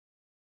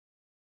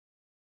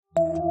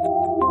Ich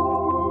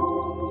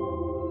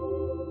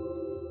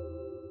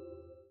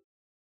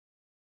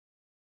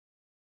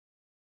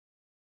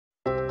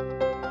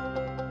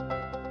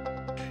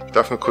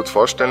darf mir kurz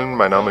vorstellen,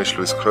 mein Name ist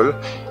Moriggl,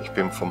 ich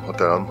bin vom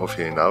Hotel Almhof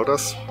hier in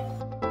Auders.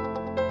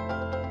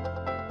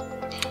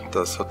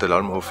 Das Hotel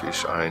Almhof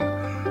ist ein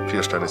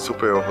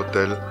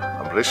 4-Sterne-Superjahr-Hotel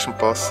am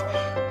Reschenpass.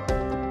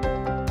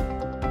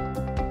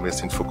 Wir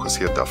sind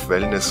fokussiert auf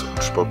Wellness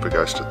und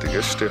sportbegeisterte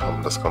Gäste,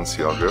 haben das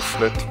ganze Jahr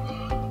geöffnet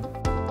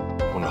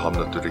und haben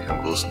natürlich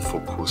einen großen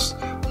Fokus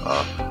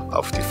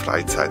auf die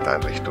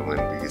Freizeiteinrichtungen,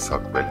 wie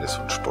gesagt Wellness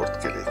und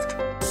Sport gelegt.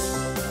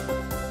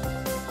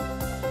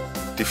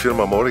 Die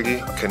Firma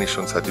Moriggl kenne ich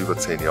schon seit über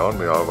 10 Jahren.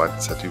 Wir arbeiten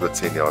seit über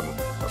 10 Jahren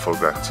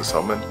erfolgreich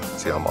zusammen.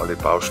 Sie haben alle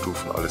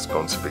Baustufen, alles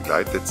Ganze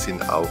begleitet,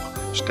 sind auch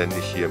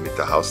ständig hier mit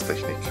der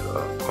Haustechnik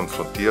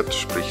konfrontiert.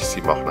 Sprich,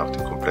 sie machen auch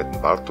die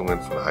kompletten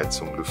Wartungen von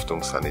Heizung,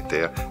 Lüftung,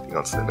 Sanitär, die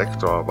ganzen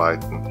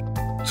Elektroarbeiten.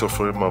 Zur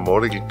Firma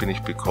Moriggl bin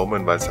ich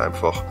gekommen, weil es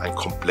einfach ein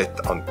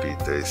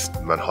Komplettanbieter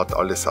ist. Man hat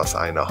alles aus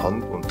einer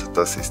Hand und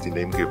das ist in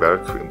dem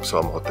Gewerk in so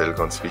einem Hotel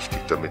ganz wichtig,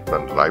 damit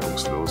man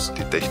reibungslos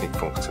die Technik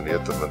funktioniert,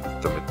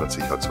 damit man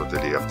sich als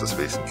Hotelier auf das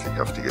Wesentliche,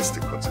 auf die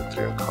Gäste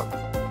konzentrieren kann.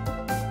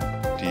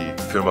 Die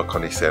Firma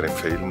kann ich sehr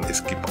empfehlen.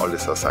 Es gibt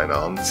alles aus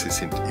einer Hand. Sie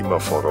sind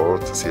immer vor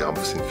Ort. Sie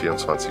sind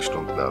 24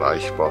 Stunden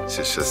erreichbar. Es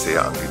ist eine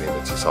sehr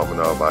angenehme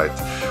Zusammenarbeit.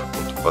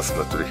 Und was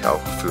natürlich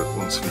auch für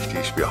uns wichtig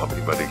ist, wir haben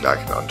immer die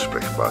gleichen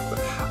Ansprechpartner.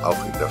 Auch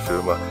in der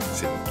Firma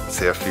sind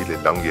sehr viele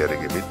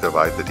langjährige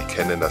Mitarbeiter, die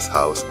kennen das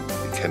Haus,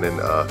 die kennen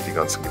die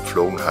ganzen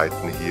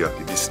Gepflogenheiten hier,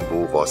 die wissen,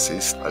 wo was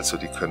ist. Also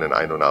die können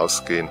ein- und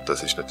ausgehen.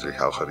 Das ist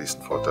natürlich auch ein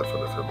Riesenvorteil von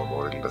der Firma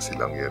Moriggl, dass sie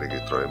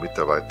langjährige, treue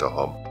Mitarbeiter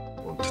haben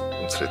und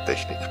unsere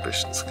Technik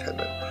bestens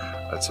kennen.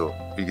 Also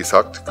wie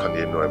gesagt, kann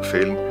jedem nur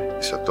empfehlen,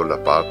 ist ein toller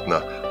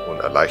Partner und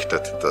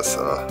erleichtert das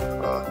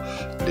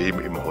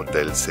Leben im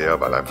Hotel sehr,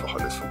 weil einfach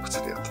alles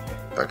funktioniert.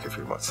 Danke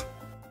vielmals.